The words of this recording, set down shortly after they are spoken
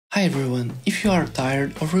Hi everyone, if you are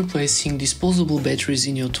tired of replacing disposable batteries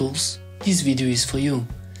in your tools, this video is for you.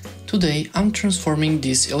 Today I'm transforming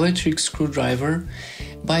this electric screwdriver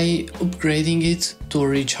by upgrading it to a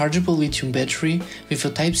rechargeable lithium battery with a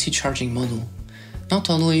Type-C charging module. Not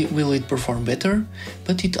only will it perform better,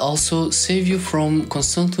 but it also saves you from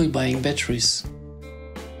constantly buying batteries.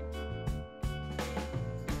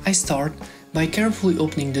 I start by carefully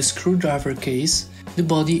opening the screwdriver case. The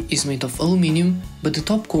body is made of aluminum, but the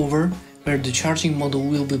top cover, where the charging module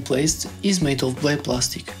will be placed, is made of black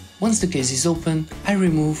plastic. Once the case is open, I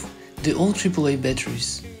remove the old AAA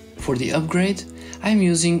batteries. For the upgrade, I am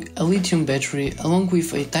using a lithium battery along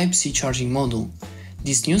with a Type-C charging module.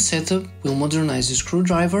 This new setup will modernize the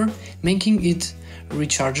screwdriver, making it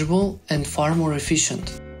rechargeable and far more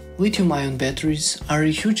efficient. Lithium-ion batteries are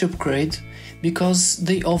a huge upgrade because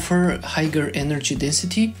they offer higher energy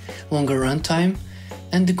density, longer runtime,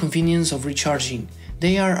 and the convenience of recharging.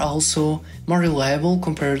 They are also more reliable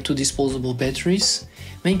compared to disposable batteries,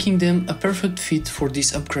 making them a perfect fit for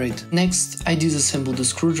this upgrade. Next, I disassemble the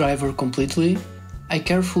screwdriver completely. I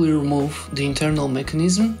carefully remove the internal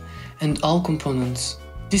mechanism and all components.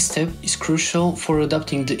 This step is crucial for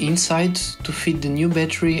adapting the inside to fit the new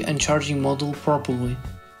battery and charging module properly.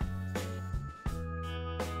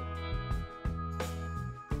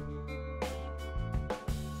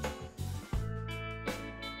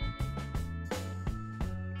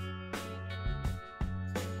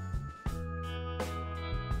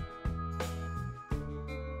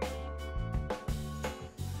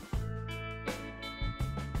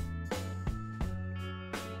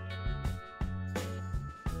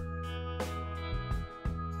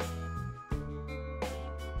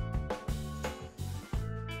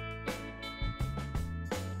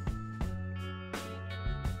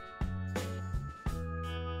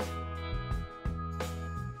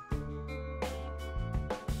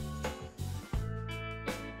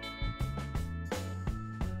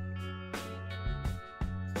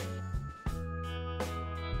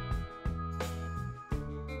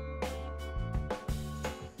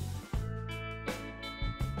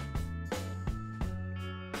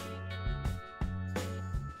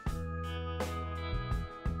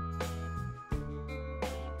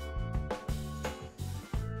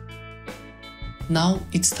 Now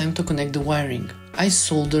it's time to connect the wiring. I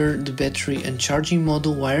solder the battery and charging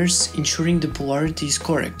module wires, ensuring the polarity is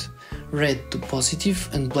correct, red to positive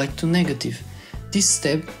and black to negative. This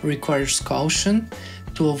step requires caution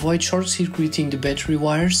to avoid short-circuiting the battery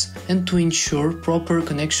wires and to ensure proper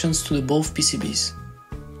connections to the both PCBs.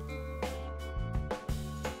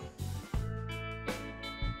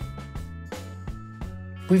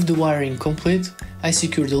 With the wiring complete, I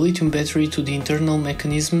secure the lithium battery to the internal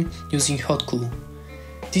mechanism using hot glue.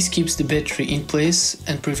 This keeps the battery in place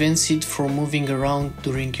and prevents it from moving around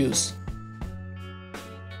during use.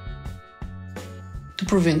 To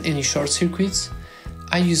prevent any short circuits,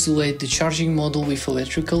 I isolate the charging module with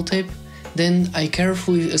electrical tape, then I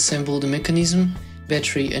carefully assemble the mechanism,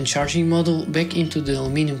 battery and charging module back into the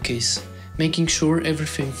aluminum case, making sure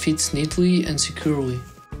everything fits neatly and securely.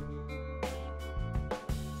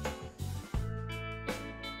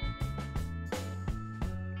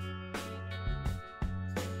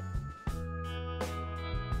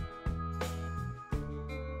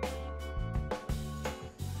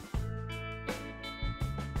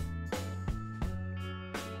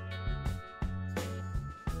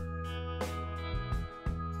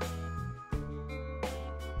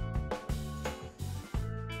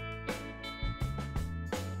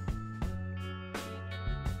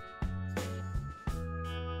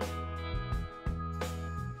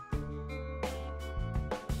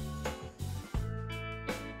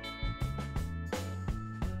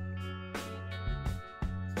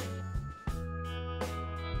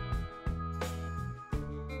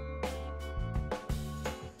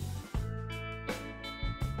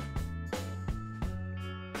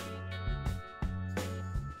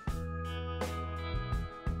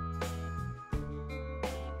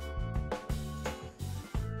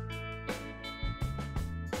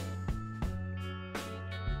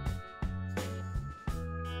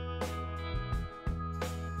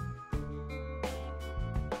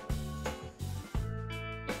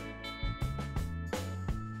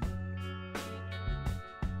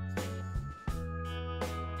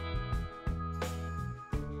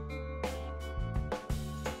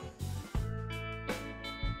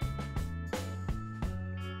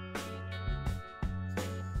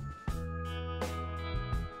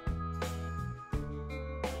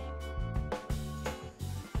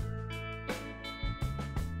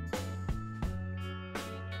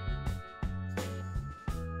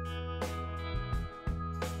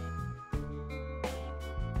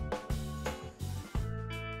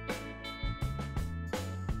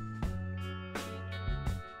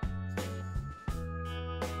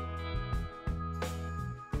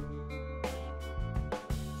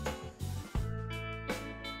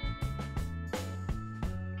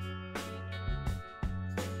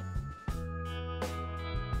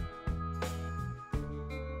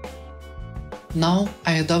 Now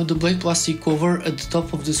I adapt the black plastic cover at the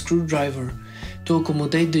top of the screwdriver to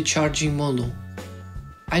accommodate the charging module.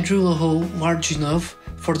 I drill a hole large enough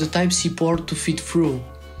for the Type-C port to fit through.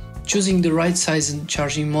 Choosing the right size and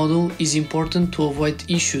charging module is important to avoid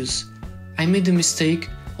issues. I made the mistake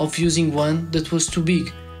of using one that was too big,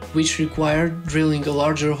 which required drilling a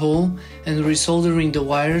larger hole and resoldering the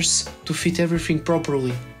wires to fit everything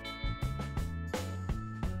properly.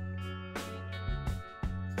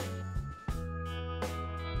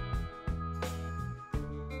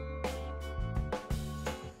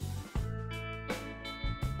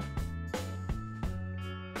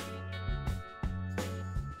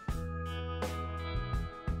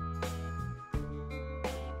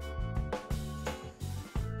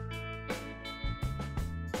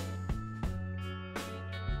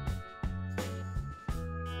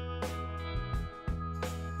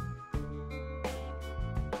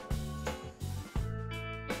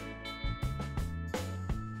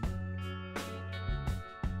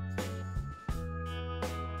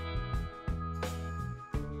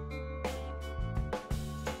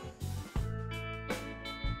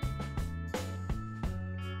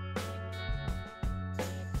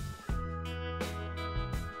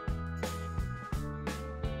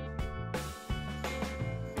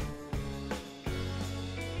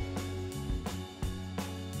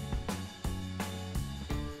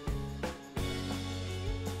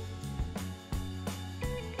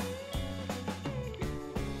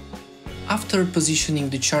 After positioning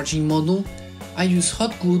the charging module, I use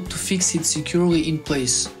hot glue to fix it securely in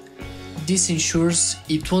place. This ensures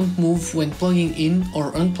it won't move when plugging in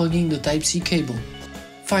or unplugging the Type-C cable.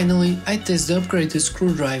 Finally, I test the upgraded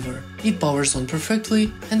screwdriver. It powers on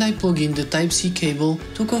perfectly and I plug in the Type-C cable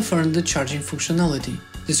to confirm the charging functionality.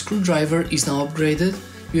 The screwdriver is now upgraded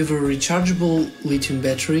with a rechargeable lithium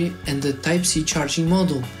battery and the Type-C charging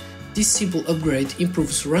module. This simple upgrade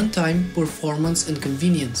improves runtime, performance and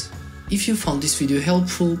convenience. If you found this video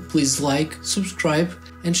helpful, please like, subscribe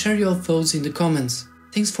and share your thoughts in the comments.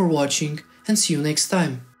 Thanks for watching and see you next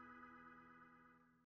time.